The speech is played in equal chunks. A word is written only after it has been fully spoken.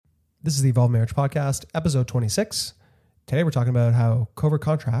This is the Evolved Marriage Podcast, episode 26. Today we're talking about how covert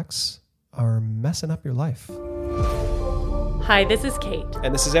contracts are messing up your life. Hi, this is Kate.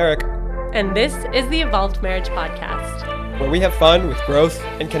 And this is Eric. And this is the Evolved Marriage Podcast, where we have fun with growth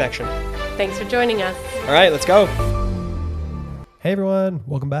and connection. Thanks for joining us. All right, let's go. Hey everyone,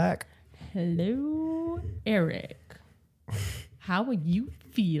 welcome back. Hello, Eric. How are you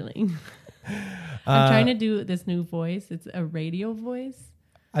feeling? I'm trying to do this new voice. It's a radio voice.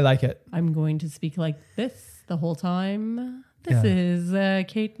 I like it. I'm going to speak like this the whole time. This is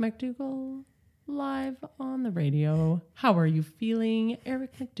Kate McDougall live on the radio. How are you feeling,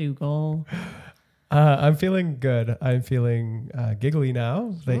 Eric McDougall? I'm feeling good. I'm feeling giggly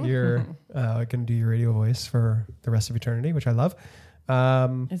now that you're going to do your radio voice for the rest of eternity, which I love.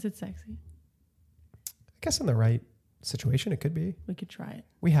 Is it sexy? I guess in the right situation, it could be. We could try it.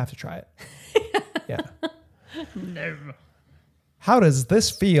 We have to try it. Yeah. No. How does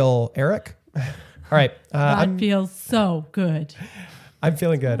this feel, Eric? All right. That feels so good. I'm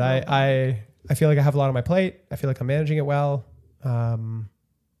feeling good. I feel like I have a lot on my plate. I feel like I'm managing it well. I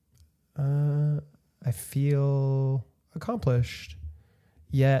feel accomplished,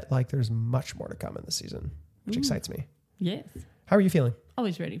 yet like there's much more to come in this season, which excites me. Yes. How are you feeling?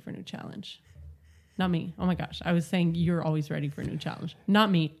 Always ready for a new challenge. Not me. Oh my gosh. I was saying you're always ready for a new challenge.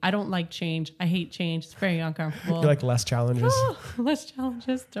 Not me. I don't like change. I hate change. It's very uncomfortable. You like less challenges? Less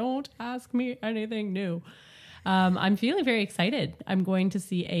challenges. Don't ask me anything new. I'm feeling very excited. I'm going to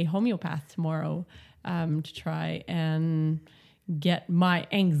see a homeopath tomorrow to try and get my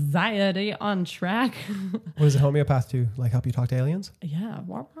anxiety on track. What does a homeopath do? Like help you talk to aliens? Yeah.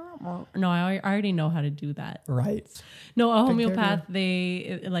 No, I already know how to do that. Right. No, a homeopath,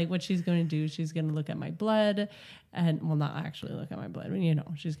 they like what she's going to do. She's going to look at my blood and not actually look at my blood.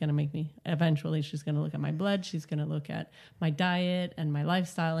 She's going to make me, eventually she's going to look at my blood. She's going to look at my diet and my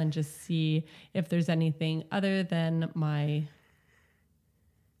lifestyle and just see if there's anything other than my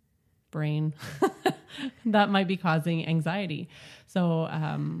brain that might be causing anxiety. So,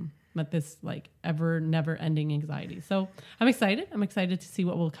 but this like ever never ending anxiety. So I'm excited. I'm excited to see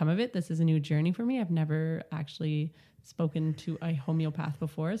what will come of it. This is a new journey for me. I've never actually spoken to a homeopath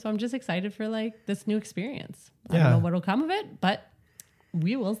before. So I'm just excited for like this new experience. I don't know what will come of it, but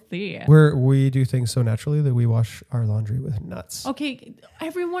we will see. We do things so naturally that we wash our laundry with nuts. Okay.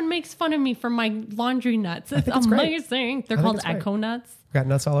 Everyone makes fun of me for my laundry nuts. It's amazing. They're called Echo nuts. We got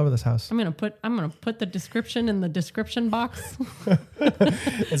nuts all over this house. I'm gonna put the description in the description box.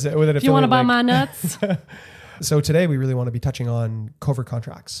 If you want to buy my nuts. So today we really want to be touching on covert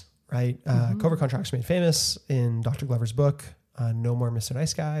contracts, right? Covert contracts made famous in Dr. Glover's book, No More Mr.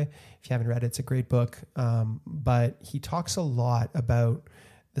 Nice Guy. If you haven't read it, it's a great book. But he talks a lot about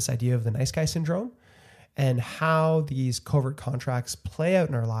this idea of the nice guy syndrome and how these covert contracts play out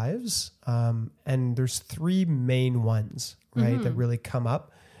in our lives. And there's three main ones, right, that really come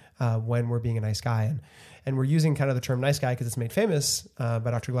up when we're being a nice guy. And we're using kind of the term nice guy because it's made famous by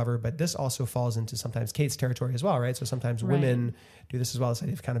Dr. Glover, but this also falls into sometimes Kate's territory as well, right? So sometimes women do this as well, this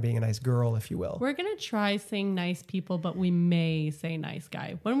idea of kind of being a nice girl, if you will. We're going to try saying nice people, but we may say nice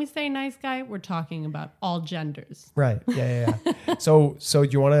guy. When we say nice guy, we're talking about all genders. Right. Yeah. So do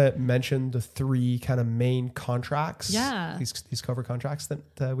you want to mention the three kind of main contracts? Yeah. These covert contracts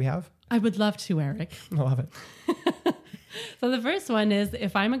that we have? I would love to, Eric. I love it. So the first one is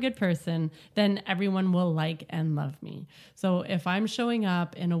if I'm a good person, then everyone will like and love me. So if I'm showing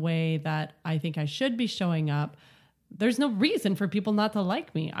up in a way that I think I should be showing up, there's no reason for people not to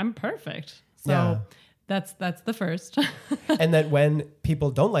like me. I'm perfect. So that's the first. And that when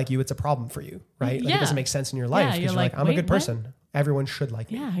people don't like you, it's a problem for you, right? Like it doesn't make sense in your life because you're like, I'm a good person. What? Everyone should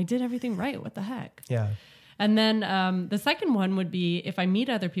like me. Yeah, I did everything right. What the heck? Yeah. And then the second one would be if I meet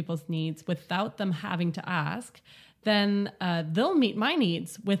other people's needs without them having to ask, then they'll meet my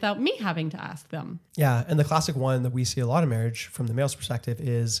needs without me having to ask them. Yeah. And the classic one that we see a lot in marriage from the male's perspective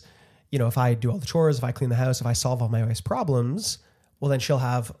is, if I do all the chores, if I clean the house, if I solve all my wife's problems, well, then she'll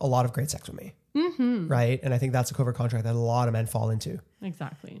have a lot of great sex with me. Mm-hmm. Right. And I think that's a covert contract that a lot of men fall into.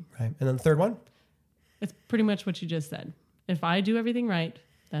 Exactly. Right. And then the third one? It's pretty much what you just said. If I do everything right,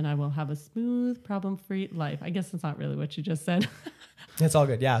 then I will have a smooth, problem-free life. I guess that's not really what you just said. It's all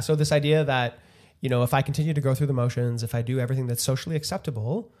good. Yeah. So this idea that, if I continue to go through the motions, if I do everything that's socially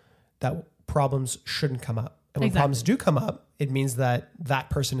acceptable, that problems shouldn't come up. And when problems do come up, it means that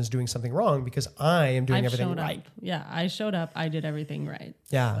person is doing something wrong because I am doing everything right. Yeah, I showed up. I did everything right.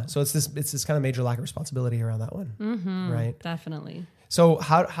 Yeah. So it's this kind of major lack of responsibility around that one. Mm-hmm, right? Definitely. So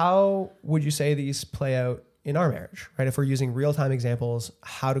how would you say these play out in our marriage, right? If we're using real-time examples,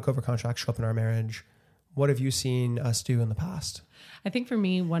 how do covert contracts show up in our marriage? What have you seen us do in the past? I think for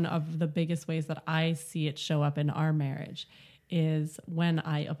me, one of the biggest ways that I see it show up in our marriage is when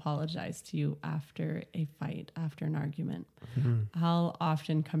I apologize to you after a fight, after an argument. I'll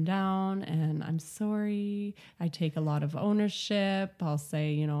often come down and I'm sorry. I take a lot of ownership. I'll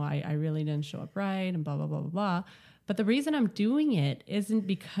say, you know, I really didn't show up right and blah, blah, blah, blah, blah. But the reason I'm doing it isn't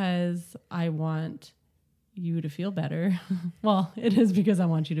because I want you to feel better. Well, it is because I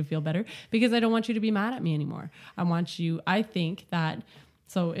want you to feel better, because I don't want you to be mad at me anymore. I think that,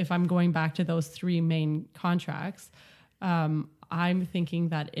 so if I'm going back to those 3 main contracts, I'm thinking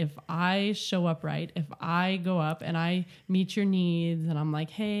that if I show up right, if I go up and I meet your needs and I'm like,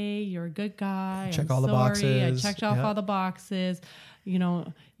 hey, you're a good guy. Check all the boxes. I checked off all the boxes. You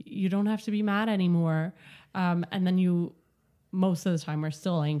know, you don't have to be mad anymore. And then you, most of the time, are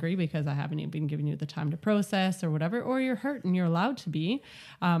still angry because I haven't even given you the time to process or whatever, or you're hurt and you're allowed to be.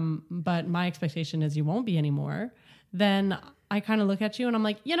 But my expectation is you won't be anymore. Then I kind of look at you and I'm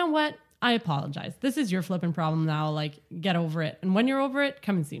like, you know what? I apologize. This is your flipping problem now. Like, get over it. And when you're over it,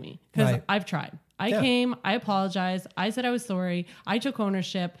 come and see me. Because I've tried. I came, I apologized. I said I was sorry. I took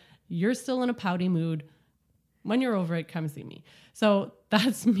ownership. You're still in a pouty mood. When you're over it, come see me. So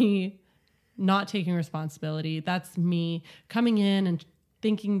that's me not taking responsibility. That's me coming in and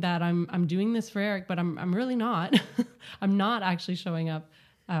thinking that I'm doing this for Eric, but I'm really not. I'm not actually showing up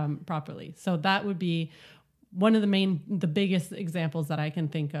properly. So that would be one of the biggest examples that I can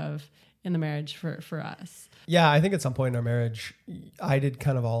think of in the marriage for us. Yeah, I think at some point in our marriage, I did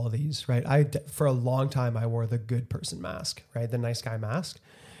kind of all of these, right? For a long time, I wore the good person mask, right? The nice guy mask.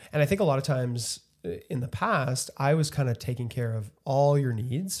 And I think a lot of times in the past, I was kind of taking care of all your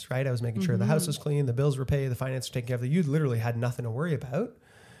needs, right? I was making sure the house was clean, the bills were paid, the finances were taken care of. You literally had nothing to worry about.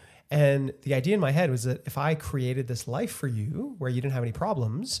 And the idea in my head was that if I created this life for you where you didn't have any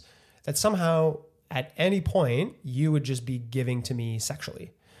problems, that somehow at any point you would just be giving to me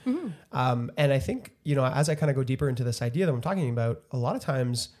sexually. And I think, you know, as I kind of go deeper into this idea that I'm talking about, a lot of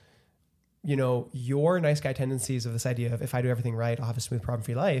times, you know, your nice guy tendencies of this idea of if I do everything right, I'll have a smooth,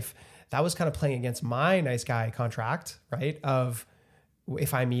 problem-free life. That was kind of playing against my nice guy contract, right? Of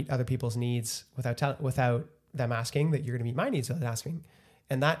if I meet other people's needs without them asking, that you're going to meet my needs without asking.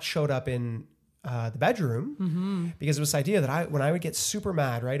 And that showed up in the bedroom because it was this idea that when I would get super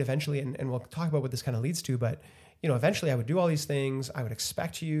mad, right? Eventually, and we'll talk about what this kind of leads to, but you know, eventually I would do all these things. I would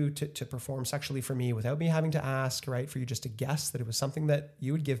expect you to perform sexually for me without me having to ask, right? For you just to guess that it was something that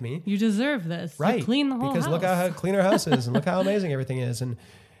you would give me. You deserve this. Right. You clean the whole because house. Look how clean our house is and look how amazing everything is.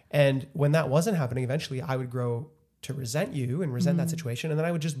 And when that wasn't happening, eventually I would grow to resent you and resent that situation. And then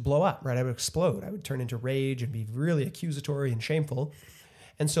I would just blow up, right? I would explode. I would turn into rage and be really accusatory and shameful.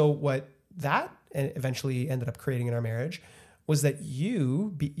 And so what that eventually ended up creating in our marriage was that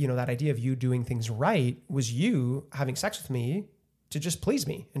that idea of you doing things right was you having sex with me to just please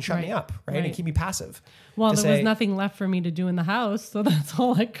me and shut me up, right? And keep me passive. Well, there was nothing left for me to do in the house, so that's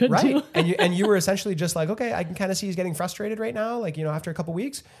all I could do. and you were essentially just like, okay, I can kind of see he's getting frustrated right now. Like, you know, after a couple of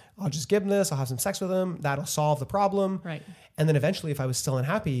weeks, I'll just give him this. I'll have some sex with him. That'll solve the problem. Right. And then eventually, if I was still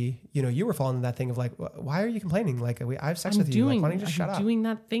unhappy, you know, you were falling in that thing of like, why are you complaining? Like, I have sex with you. Like, why don't you just shut up? I'm doing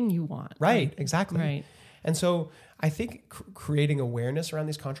that thing you want. Right. Exactly. Right. And so I think creating awareness around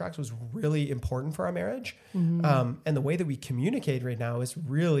these contracts was really important for our marriage. And the way that we communicate right now is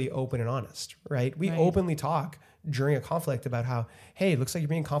really open and honest, right? We openly talk during a conflict about how, hey, it looks like you're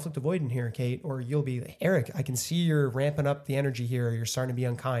being conflict avoidant here, Kate, or you'll be, Eric, I can see you're ramping up the energy here, or you're starting to be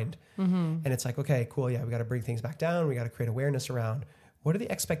unkind. And it's like, okay, cool. Yeah, we got to bring things back down. We got to create awareness around what are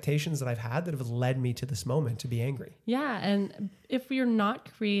the expectations that I've had that have led me to this moment to be angry? Yeah. And if we're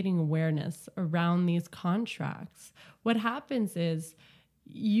not creating awareness around these contracts, what happens is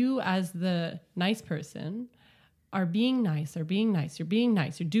you as the nice person are being nice, you're being nice,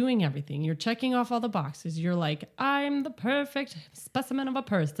 you're doing everything, you're checking off all the boxes. You're like, I'm the perfect specimen of a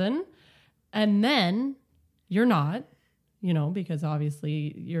person. And then you're not. You know, because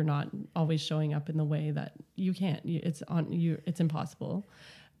obviously you're not always showing up in the way that you can't. It's impossible.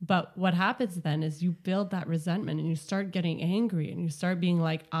 But what happens then is you build that resentment and you start getting angry and you start being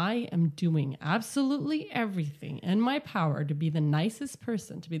like, I am doing absolutely everything in my power to be the nicest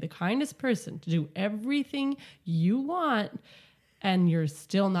person, to be the kindest person, to do everything you want, and you're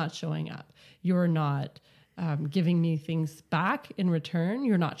still not showing up. You're not giving me things back in return.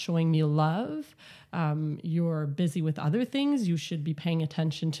 You're not showing me love. You're busy with other things. You should be paying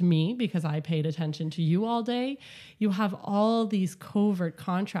attention to me because I paid attention to you all day. You have all these covert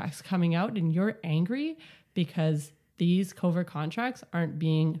contracts coming out and you're angry because these covert contracts aren't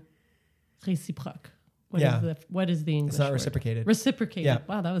being réciproque. What is the English It's not word? reciprocated. Reciprocated. Yeah.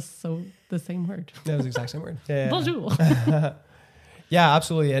 Wow, that was the same word. That was the exact same word. Yeah. Bonjour. Yeah,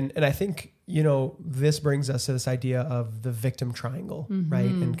 absolutely. And I think, this brings us to this idea of the victim triangle, right?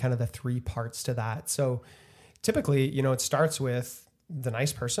 And kind of the three parts to that. So typically, it starts with the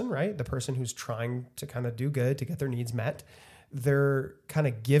nice person, right? The person who's trying to kind of do good to get their needs met. They're kind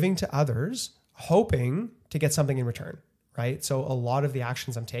of giving to others, hoping to get something in return, right? So a lot of the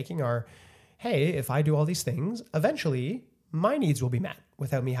actions I'm taking are, hey, if I do all these things, eventually my needs will be met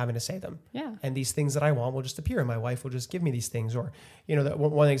without me having to say them. Yeah. And these things that I want will just appear, and my wife will just give me these things. Or,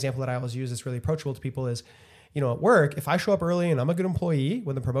 one example that I always use that's really approachable to people is, at work, if I show up early and I'm a good employee,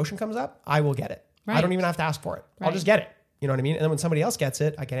 when the promotion comes up, I will get it. Right. I don't even have to ask for it. Right. I'll just get it. You know what I mean? And then when somebody else gets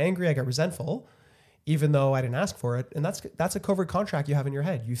it, I get angry, I get resentful, even though I didn't ask for it. And that's a covert contract you have in your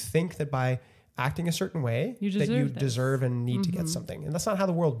head. You think that by acting a certain way you deserve and need to get something. And that's not how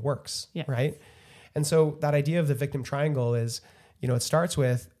the world works, yes. right? And so that idea of the victim triangle is, it starts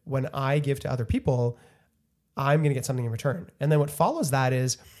with when I give to other people, I'm going to get something in return. And then what follows that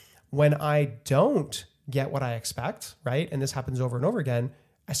is when I don't get what I expect, right? And this happens over and over again,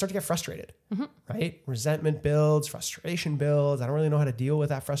 I start to get frustrated, right? Resentment builds, frustration builds. I don't really know how to deal with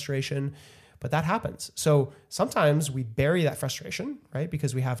that frustration, but that happens. So sometimes we bury that frustration, right?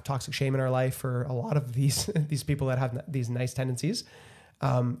 Because we have toxic shame in our life for a lot of these people that have these nice tendencies.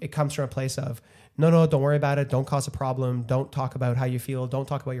 It comes from a place of, no, don't worry about it. Don't cause a problem. Don't talk about how you feel. Don't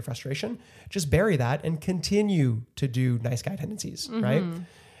talk about your frustration. Just bury that and continue to do nice guy tendencies, right?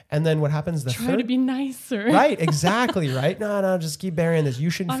 And then what happens? Try to be nicer. Right, exactly, right? No, just keep burying this. You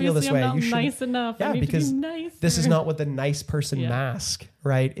shouldn't feel this way. I'm you should nice enough. Yeah, I need because to be nicer. this is not what the nice person mask,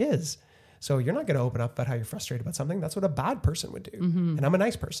 right, is. So you're not going to open up about how you're frustrated about something. That's what a bad person would do. And I'm a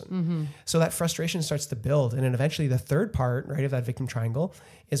nice person. So that frustration starts to build. And then eventually the third part, right, of that victim triangle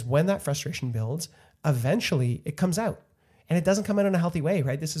is when that frustration builds, eventually it comes out. And it doesn't come out in a healthy way,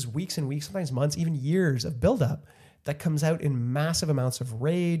 right? This is weeks and weeks, sometimes months, even years of buildup that comes out in massive amounts of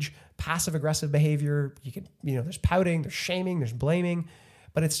rage, passive aggressive behavior. There's pouting, there's shaming, there's blaming,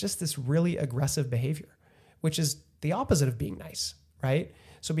 but it's just this really aggressive behavior, which is the opposite of being nice, right?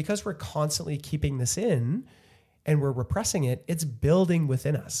 So because we're constantly keeping this in and we're repressing it, it's building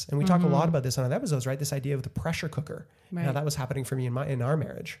within us. And we talk a lot about this on other episodes, right? This idea of the pressure cooker. Right. And how that was happening for me in our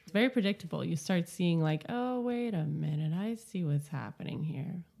marriage. It's very predictable. You start seeing like, oh, wait a minute. I see what's happening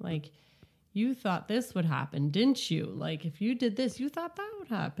here. Like, you thought this would happen, didn't you? Like, if you did this, you thought that would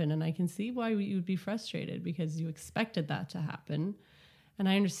happen. And I can see why you would be frustrated because you expected that to happen. And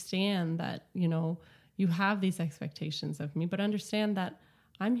I understand that, you have these expectations of me, but understand that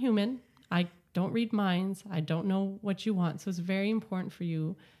I'm human. I don't read minds. I don't know what you want. So it's very important for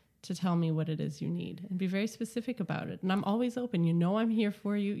you to tell me what it is you need and be very specific about it. And I'm always open. I'm here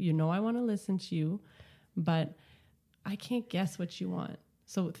for you. I want to listen to you, but I can't guess what you want.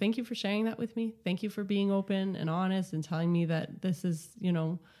 So thank you for sharing that with me. Thank you for being open and honest and telling me that this is,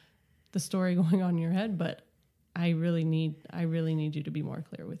 the story going on in your head, but I really need you to be more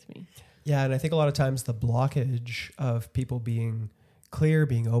clear with me. Yeah. And I think a lot of times the blockage of people being clear,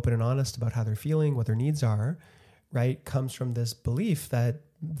 being open and honest about how they're feeling, what their needs are, right, comes from this belief that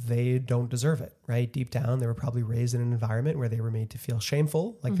they don't deserve it, right? Deep down, they were probably raised in an environment where they were made to feel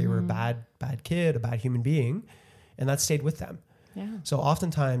shameful, like they were a bad kid, a bad human being, and that stayed with them. Yeah. So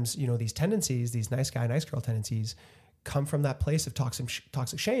oftentimes, these tendencies, these nice guy, nice girl tendencies come from that place of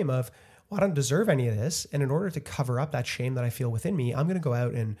toxic shame of, well, I don't deserve any of this. And in order to cover up that shame that I feel within me, I'm going to go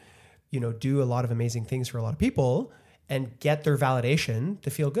out and, do a lot of amazing things for a lot of people and get their validation to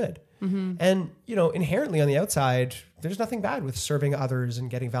feel good. And, inherently on the outside, there's nothing bad with serving others and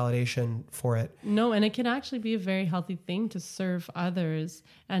getting validation for it. No, and it can actually be a very healthy thing to serve others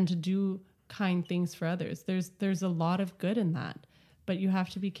and to do kind things for others. There's a lot of good in that, but you have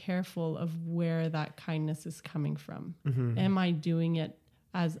to be careful of where that kindness is coming from. Am I doing it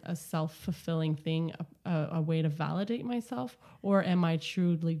as a self-fulfilling thing, a way to validate myself, or am I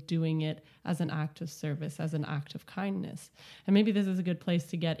truly doing it as an act of service, as an act of kindness? And maybe this is a good place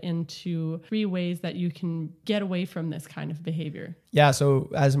to get into 3 ways that you can get away from this kind of behavior. Yeah. So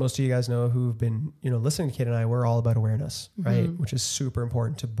as most of you guys know who've been, listening to Kate and I, we're all about awareness, right? Which is super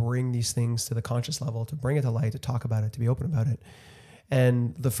important to bring these things to the conscious level, to bring it to light, to talk about it, to be open about it.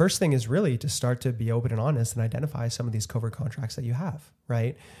 And the first thing is really to start to be open and honest and identify some of these covert contracts that you have,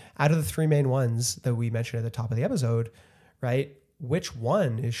 right? Out of the 3 main ones that we mentioned at the top of the episode, right? Which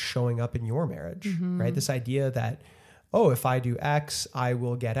one is showing up in your marriage, right? This idea that, if I do X, I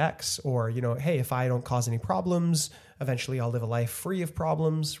will get X. Or, hey, if I don't cause any problems, eventually I'll live a life free of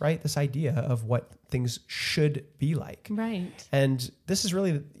problems, right? This idea of what things should be like. Right. And this is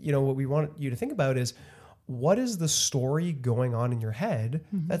really, what we want you to think about is, what is the story going on in your head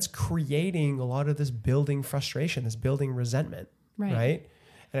that's creating a lot of this building frustration, this building resentment, Right.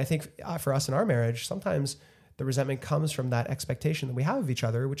 And I think for us in our marriage, sometimes the resentment comes from that expectation that we have of each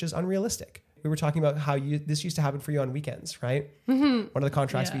other, which is unrealistic. We were talking about how this used to happen for you on weekends, right? One of the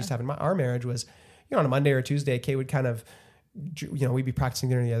contracts we used to have in our marriage was, on a Monday or Tuesday, Kate would kind of, we'd be practicing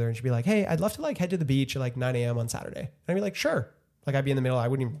dinner together and she'd be like, hey, I'd love to like head to the beach at like 9 a.m. on Saturday. And I'd be like, sure. Like I'd be in the middle. I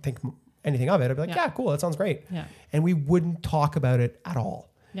wouldn't even think anything of it. I'd be like, yeah, cool. That sounds great. Yeah. And we wouldn't talk about it at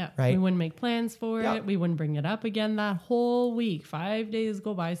all. Yeah. Right. We wouldn't make plans for it. We wouldn't bring it up again that whole week. 5 days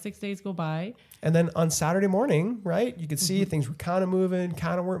go by, 6 days go by. And then on Saturday morning, right, you could see things were kind of moving,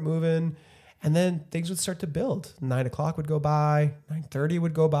 kind of weren't moving. And then things would start to build. 9 o'clock would go by, 9:30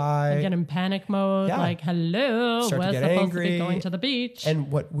 would go by. I get in panic mode, like, hello, start we're to get supposed angry. to be going to the beach.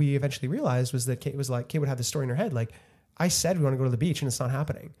 And what we eventually realized was that Kate would have this story in her head, like, I said we want to go to the beach and it's not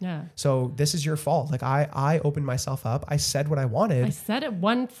happening. Yeah. So this is your fault. Like I opened myself up. I said what I wanted. I said it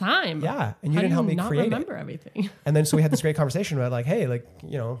one time. Yeah. And you didn't help me create it. I remember everything. And then so we had this great conversation about like, hey, like,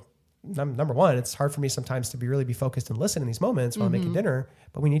 number one, it's hard for me sometimes to really be focused and listen in these moments while I'm making dinner,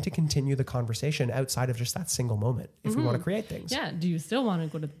 but we need to continue the conversation outside of just that single moment if we want to create things. Yeah. Do you still want to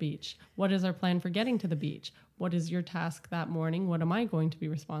go to the beach? What is our plan for getting to the beach? What is your task that morning? What am I going to be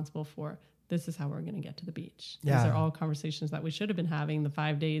responsible for? This is how we're going to get to the beach. Yeah. These are all conversations that we should have been having the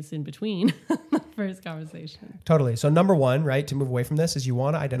 5 days in between the first conversation. Totally. So number one, right, to move away from this is you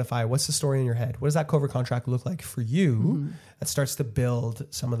want to identify what's the story in your head. What does that covert contract look like for you that starts to build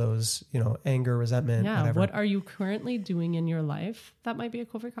some of those, anger, resentment, whatever. What are you currently doing in your life that might be a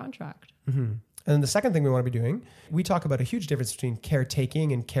covert contract? And then the second thing we want to be doing, we talk about a huge difference between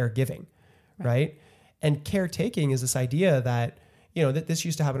caretaking and caregiving, right? And caretaking is this idea that that this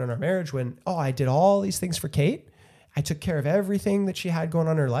used to happen in our marriage when, I did all these things for Kate. I took care of everything that she had going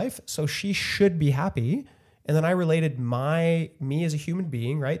on in her life. So she should be happy. And then I related me as a human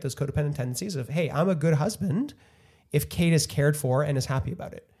being, right? Those codependent tendencies of, hey, I'm a good husband if Kate is cared for and is happy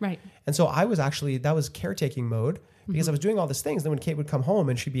about it. Right. And so that was caretaking mode because I was doing all these things. Then when Kate would come home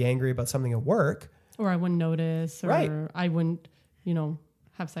and she'd be angry about something at work. Or I wouldn't notice, or I wouldn't,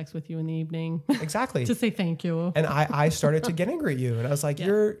 have sex with you in the evening. Exactly. To say thank you. And I started to get angry at you. And I was like,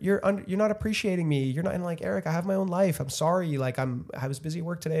 you're not appreciating me. You're not, and like, Eric, I have my own life. I'm sorry. Like I was busy at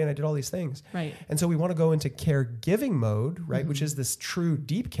work today and I did all these things. Right. And so we want to go into caregiving mode, right? Which is this true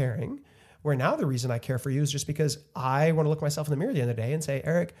deep caring, where now the reason I care for you is just because I want to look myself in the mirror at the end of the day and say,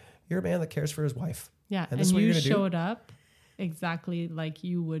 Eric, you're a man that cares for his wife. Yeah. And this is what you're going to do. Showed up exactly like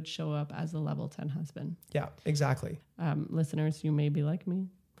you would show up as a level 10 husband. Yeah, exactly. Listeners, you may be like me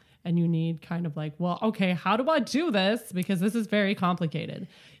and you need kind of like, well, okay, how do I do this? Because this is very complicated.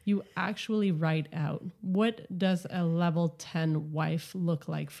 You actually write out, what does a level 10 wife look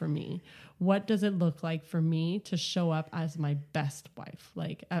like for me? What does it look like for me to show up as my best wife,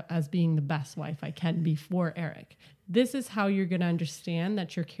 like as being the best wife I can be for Eric? This is how you're going to understand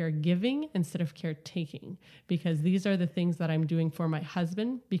that you're caregiving instead of caretaking, because these are the things that I'm doing for my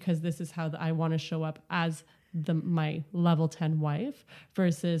husband, because this is how I want to show up as my level 10 wife,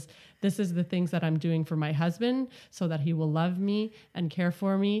 versus this is the things that I'm doing for my husband so that he will love me and care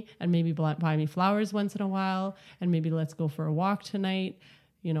for me and maybe buy me flowers once in a while and maybe let's go for a walk tonight.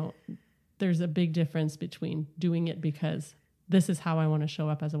 There's a big difference between doing it because this is how I want to show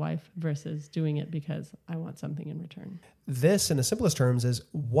up as a wife versus doing it because I want something in return. This, in the simplest terms, is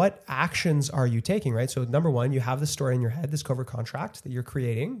what actions are you taking, right? So number one, you have this story in your head, this covert contract that you're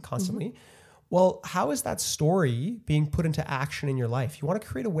creating constantly. Mm-hmm. Well, how is that story being put into action in your life? You want to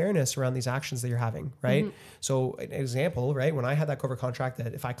create awareness around these actions that you're having, right? Mm-hmm. So an example, right? When I had that covert contract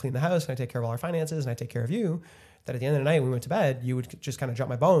that if I clean the house and I take care of all our finances and I take care of you, that at the end of the night when we went to bed, you would just kind of drop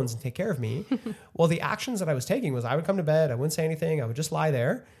my bones and take care of me. Well, the actions that I was taking was I would come to bed, I wouldn't say anything, I would just lie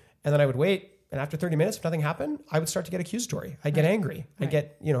there, and then I would wait. And after 30 minutes, if nothing happened, I would start to get accusatory. I'd get angry. I'd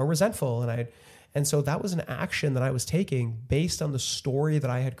get, resentful. And so that was an action that I was taking based on the story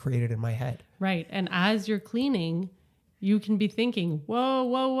that I had created in my head. Right. And as you're cleaning, you can be thinking, whoa,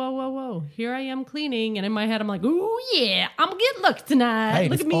 whoa, whoa, whoa, whoa. Here I am cleaning. And in my head, I'm like, ooh, yeah, I'm going to get looked tonight.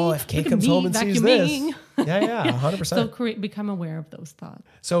 Right. Look at me. If Kate comes home and sees this. Yeah, 100%. So become aware of those thoughts.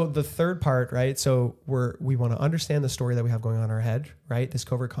 So the third part, right? So we want to understand the story that we have going on in our head, right? This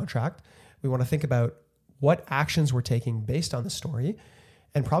covert contract. We want to think about what actions we're taking based on the story.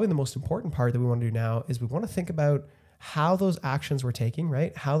 And probably the most important part that we want to do now is we want to think about how those actions we're taking,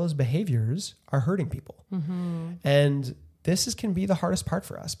 right? How those behaviors are hurting people. Mm-hmm. And this can be the hardest part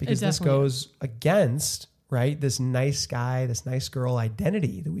for us because this goes against, right, this nice guy, this nice girl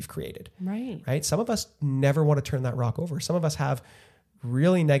identity that we've created. Right? Some of us never want to turn that rock over. Some of us have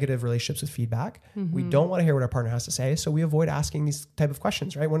really negative relationships with feedback. Mm-hmm. We don't want to hear what our partner has to say. So we avoid asking these type of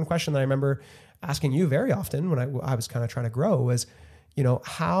questions, right? One question that I remember asking you very often when I was kind of trying to grow was,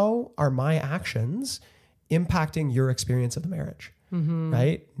 how are my actions impacting your experience of the marriage,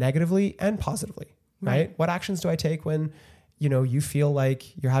 right? Negatively and positively, right? What actions do I take when, you feel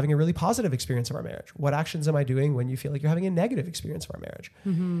like you're having a really positive experience of our marriage? What actions am I doing when you feel like you're having a negative experience of our marriage?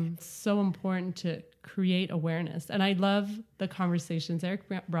 It's so important to create awareness. And I love the conversations. Eric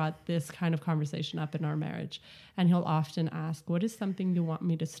brought this kind of conversation up in our marriage. And he'll often ask, what is something you want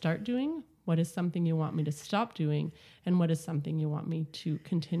me to start doing? What is something you want me to stop doing? And what is something you want me to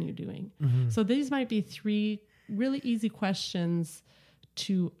continue doing? So these might be 3 really easy questions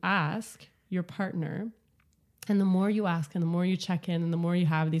to ask your partner. And the more you ask and the more you check in and the more you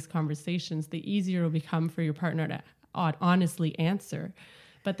have these conversations, the easier it will become for your partner to honestly answer.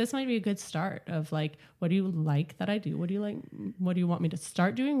 But this might be a good start of like, what do you like that I do? What do you like? What do you want me to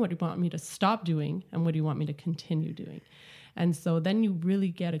start doing? What do you want me to stop doing? And what do you want me to continue doing? And so then you really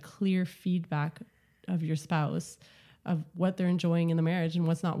get a clear feedback of your spouse of what they're enjoying in the marriage and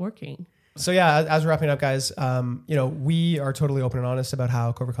what's not working. So yeah, as we're wrapping up, guys, we are totally open and honest about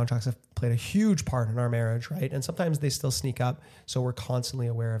how covert contracts have played a huge part in our marriage, right? And sometimes they still sneak up. So we're constantly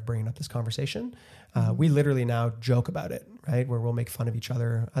aware of bringing up this conversation. We literally now joke about it, right? Where we'll make fun of each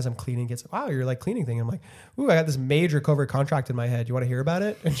other as I'm cleaning. It's like, wow, you're like cleaning thing. I'm like, ooh, I got this major covert contract in my head. You want to hear about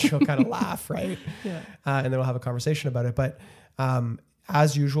it? And she'll kind of laugh, right? Yeah. And then we'll have a conversation about it. But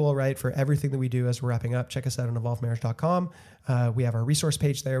as usual, right, for everything that we do as we're wrapping up, check us out on evolvemarriage.com. We have our resource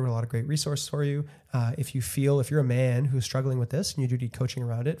page there with a lot of great resources for you. If you're a man who's struggling with this and you do need coaching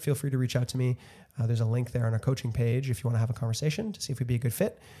around it, feel free to reach out to me. There's a link there on our coaching page if you want to have a conversation to see if we'd be a good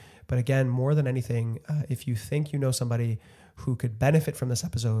fit. But again, more than anything, if you think you know somebody who could benefit from this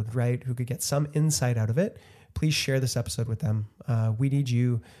episode, right, who could get some insight out of it, please share this episode with them. We need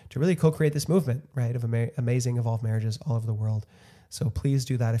you to really co-create this movement, right, of amazing evolved marriages all over the world. So please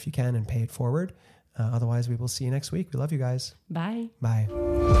do that if you can and pay it forward. Otherwise, we will see you next week. We love you guys. Bye. Bye.